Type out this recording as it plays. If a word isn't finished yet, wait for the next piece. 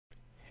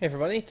Hey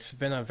everybody, it's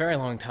been a very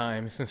long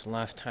time since the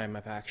last time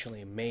I've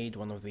actually made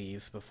one of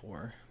these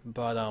before,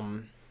 but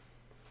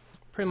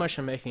pretty much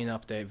I'm making an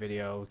update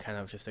video kind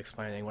of just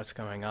explaining what's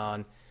going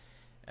on.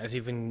 As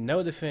you've been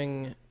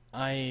noticing,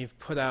 I've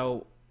put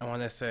out, I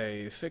want to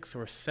say, 6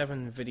 or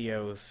 7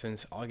 videos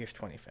since August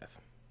 25th.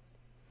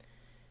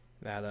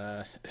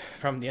 That,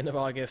 from the end of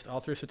August, all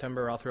through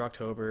September, all through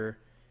October,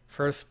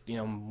 first,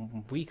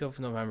 week of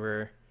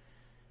November,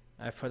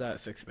 I've put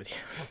out 6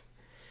 videos.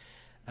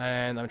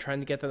 And I'm trying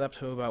to get that up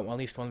to about at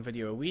least one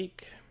video a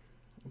week,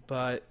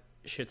 but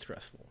shit's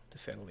stressful, to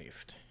say the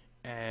least.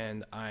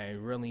 And I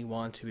really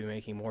want to be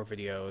making more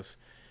videos.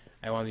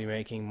 I want to be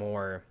making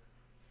more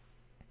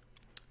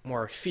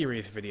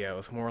serious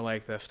videos, more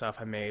like the stuff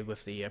I made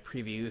with the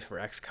previews for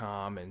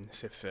XCOM and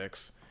Civ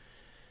 6.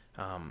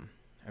 I'm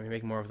going to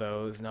make more of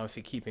those, and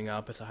obviously keeping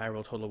up with the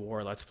Hyrule Total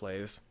War Let's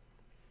Plays.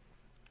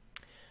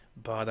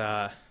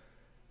 But,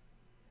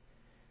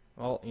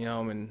 well,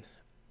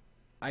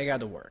 I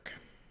gotta work.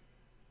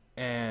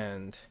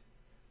 And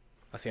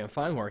I say I'm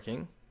fine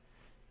working,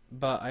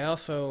 but I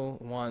also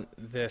want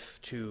this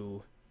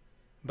to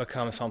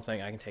become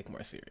something I can take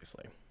more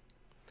seriously.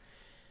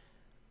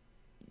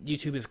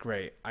 YouTube is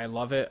great. I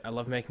love it. I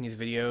love making these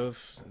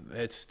videos.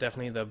 It's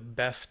definitely the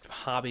best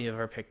hobby I've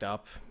ever picked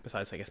up,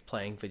 besides, I guess,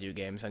 playing video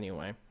games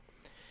anyway.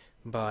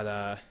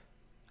 But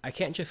I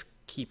can't just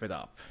keep it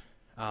up.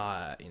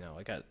 I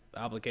got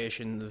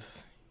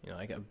obligations,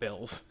 I got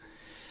bills.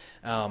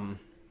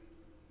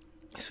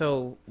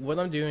 So what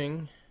I'm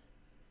doing,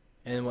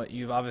 and what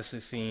you've obviously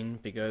seen,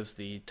 because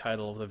the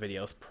title of the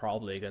video is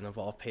probably going to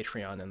involve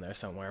Patreon in there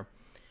somewhere,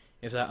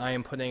 is that I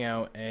am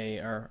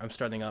I'm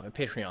starting up a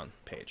Patreon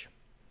page.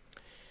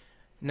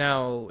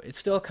 Now, it's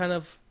still kind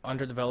of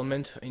under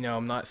development.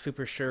 I'm not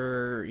super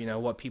sure,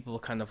 what people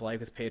kind of like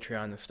with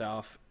Patreon and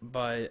stuff,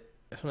 but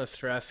I just want to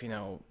stress, you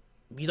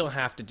don't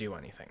have to do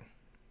anything.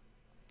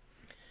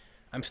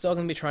 I'm still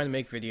going to be trying to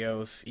make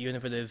videos, even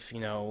if it is,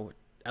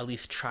 at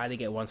least try to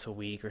get once a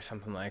week or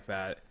something like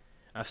that.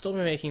 I'll still be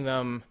making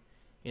them,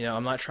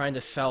 I'm not trying to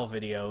sell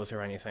videos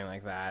or anything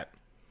like that.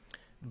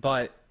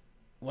 But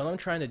what I'm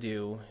trying to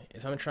do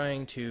is I'm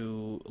trying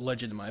to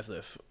legitimize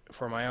this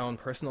for my own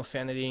personal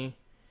sanity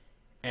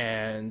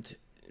and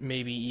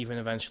maybe even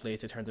eventually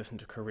to turn this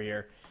into a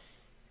career.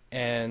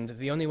 And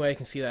the only way I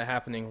can see that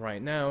happening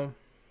right now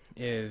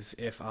is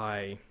if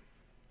I,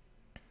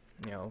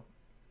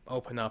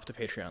 open up to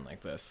Patreon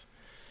like this.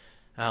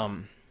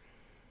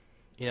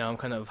 I'm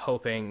kind of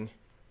hoping,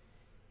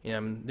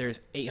 there's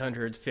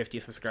 850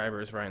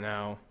 subscribers right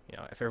now.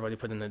 If everybody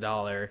put in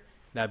 $1,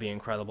 that'd be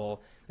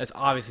incredible. That's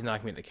obviously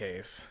not going to be the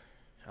case.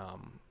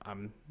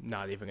 I'm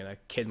not even going to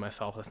kid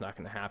myself, that's not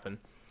going to happen.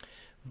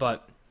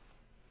 But,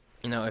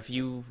 if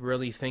you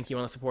really think you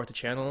want to support the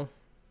channel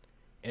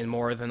in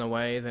more than a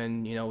way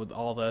than, with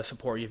all the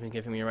support you've been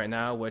giving me right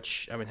now,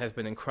 which, has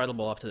been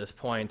incredible up to this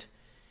point,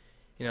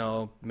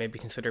 maybe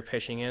consider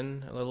pitching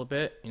in a little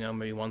bit,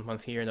 maybe 1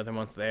 month here, another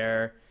month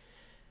there.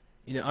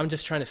 I'm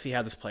just trying to see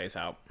how this plays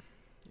out.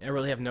 I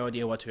really have no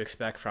idea what to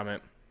expect from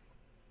it.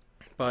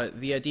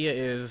 But the idea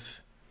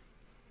is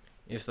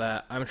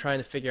that I'm trying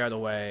to figure out a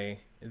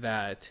way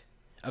that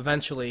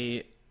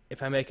eventually,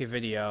 if I make a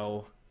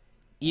video,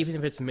 even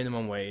if it's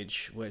minimum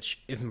wage,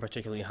 which isn't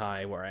particularly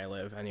high where I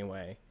live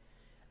anyway,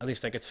 at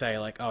least I could say,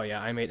 like, oh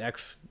yeah, I made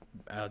X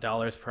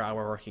dollars per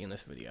hour working in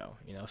this video.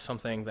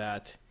 Something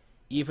that,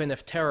 even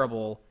if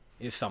terrible,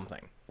 is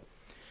something.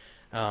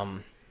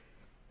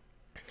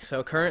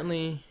 So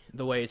currently,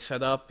 the way it's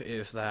set up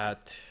is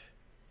that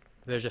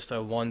there's just a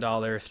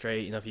 $1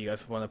 straight, if you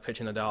guys want to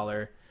pitch in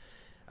 $1.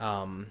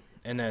 And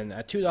then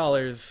at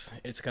 $2,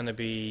 it's going to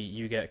be,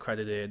 you get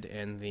credited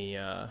in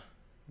the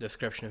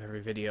description of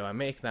every video I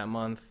make that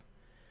month.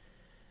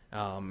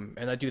 And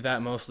I do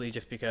that mostly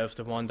just because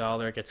the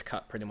 $1 gets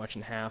cut pretty much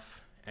in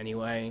half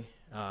anyway,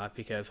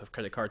 because of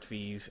credit card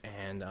fees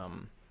and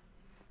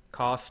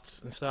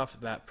costs and stuff.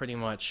 That pretty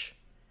much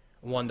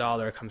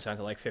 $1 comes down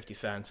to like 50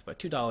 cents, but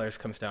 $2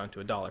 comes down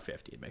to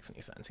 $1.50. It makes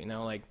any sense,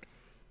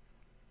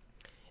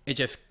 it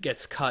just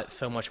gets cut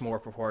so much more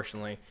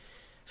proportionally.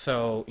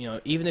 So,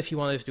 even if you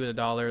want to just do it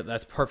 $1,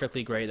 that's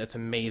perfectly great. That's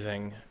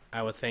amazing.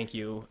 I would thank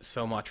you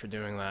so much for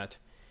doing that.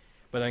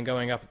 But then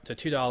going up to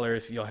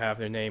 $2, you'll have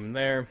their name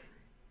there.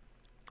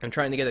 I'm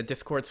trying to get a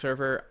Discord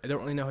server. I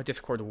don't really know how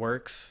Discord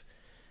works.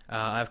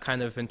 I've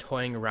kind of been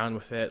toying around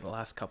with it the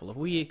last couple of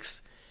weeks.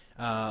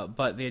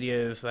 But the idea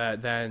is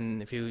that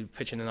then, if you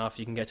pitch in enough,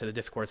 you can get to the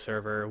Discord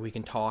server, we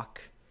can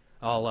talk,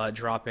 I'll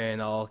drop in,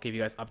 I'll give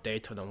you guys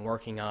updates what I'm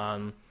working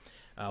on,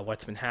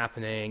 what's been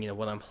happening,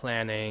 what I'm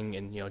planning,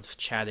 and, just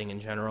chatting in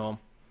general.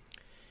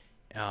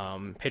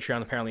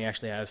 Patreon apparently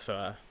actually has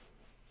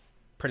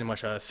pretty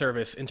much a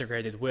service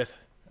integrated with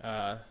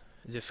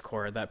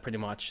Discord that pretty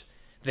much,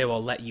 they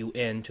will let you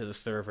into the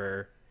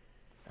server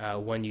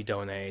when you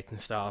donate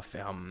and stuff.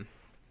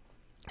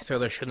 So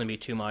there shouldn't be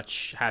too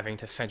much having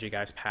to send you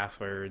guys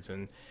passwords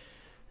and,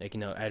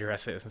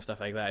 addresses and stuff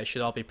like that. It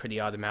should all be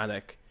pretty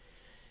automatic.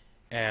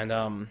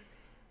 And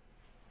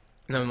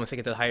And then once I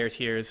get to the higher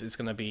tiers, it's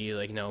gonna be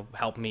like,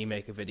 help me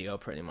make a video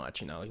pretty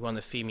much. You want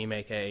to see me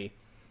make a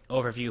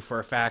overview for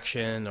a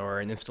faction or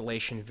an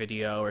installation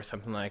video or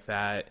something like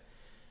that.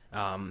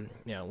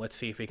 Let's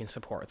see if we can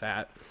support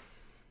that.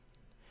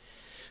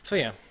 So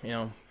yeah,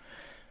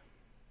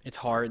 it's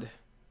hard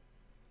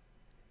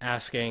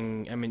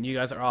asking. I mean, you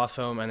guys are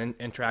awesome and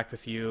interact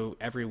with you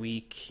every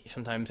week,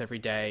 sometimes every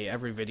day,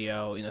 every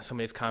video.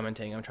 Somebody's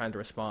commenting, I'm trying to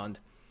respond.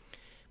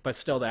 But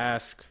still, to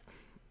ask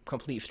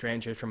complete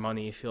strangers for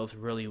money feels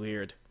really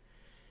weird.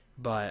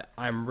 But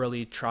I'm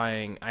really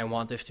trying. I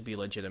want this to be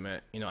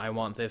legitimate. I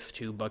want this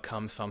to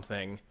become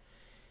something.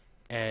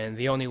 And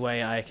the only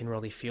way I can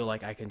really feel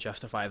like I can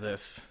justify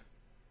this,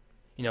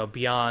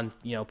 beyond,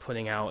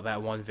 putting out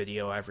that one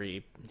video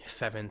every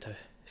 7 to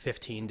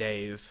 15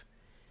 days,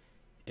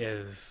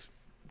 is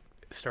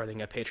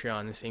starting a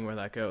Patreon and seeing where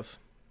that goes.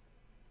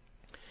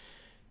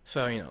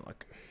 So,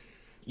 look,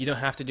 you don't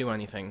have to do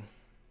anything.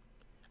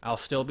 I'll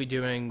still be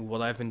doing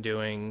what I've been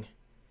doing,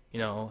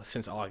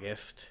 since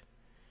August,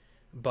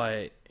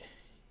 but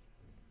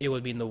it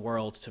would mean the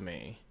world to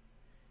me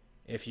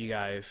if you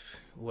guys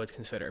would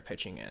consider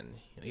pitching in,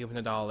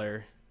 even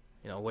 $1,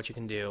 what you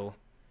can do,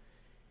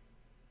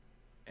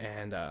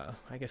 and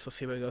I guess we'll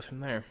see where it goes from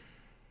there.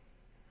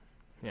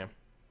 Yeah.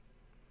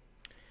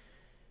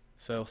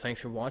 So thanks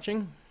for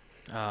watching.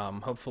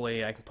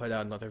 Hopefully I can put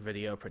out another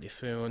video pretty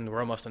soon. We're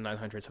almost at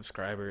 900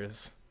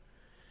 subscribers.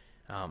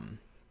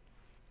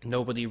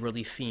 Nobody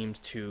really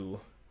seemed to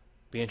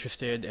be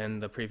interested in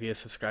the previous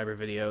subscriber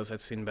videos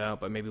I've seen about,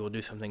 but maybe we'll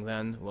do something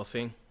then. We'll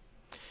see.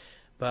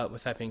 But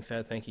with that being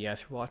said, thank you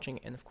guys for watching,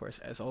 and of course,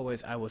 as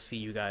always, I will see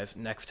you guys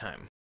next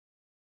time.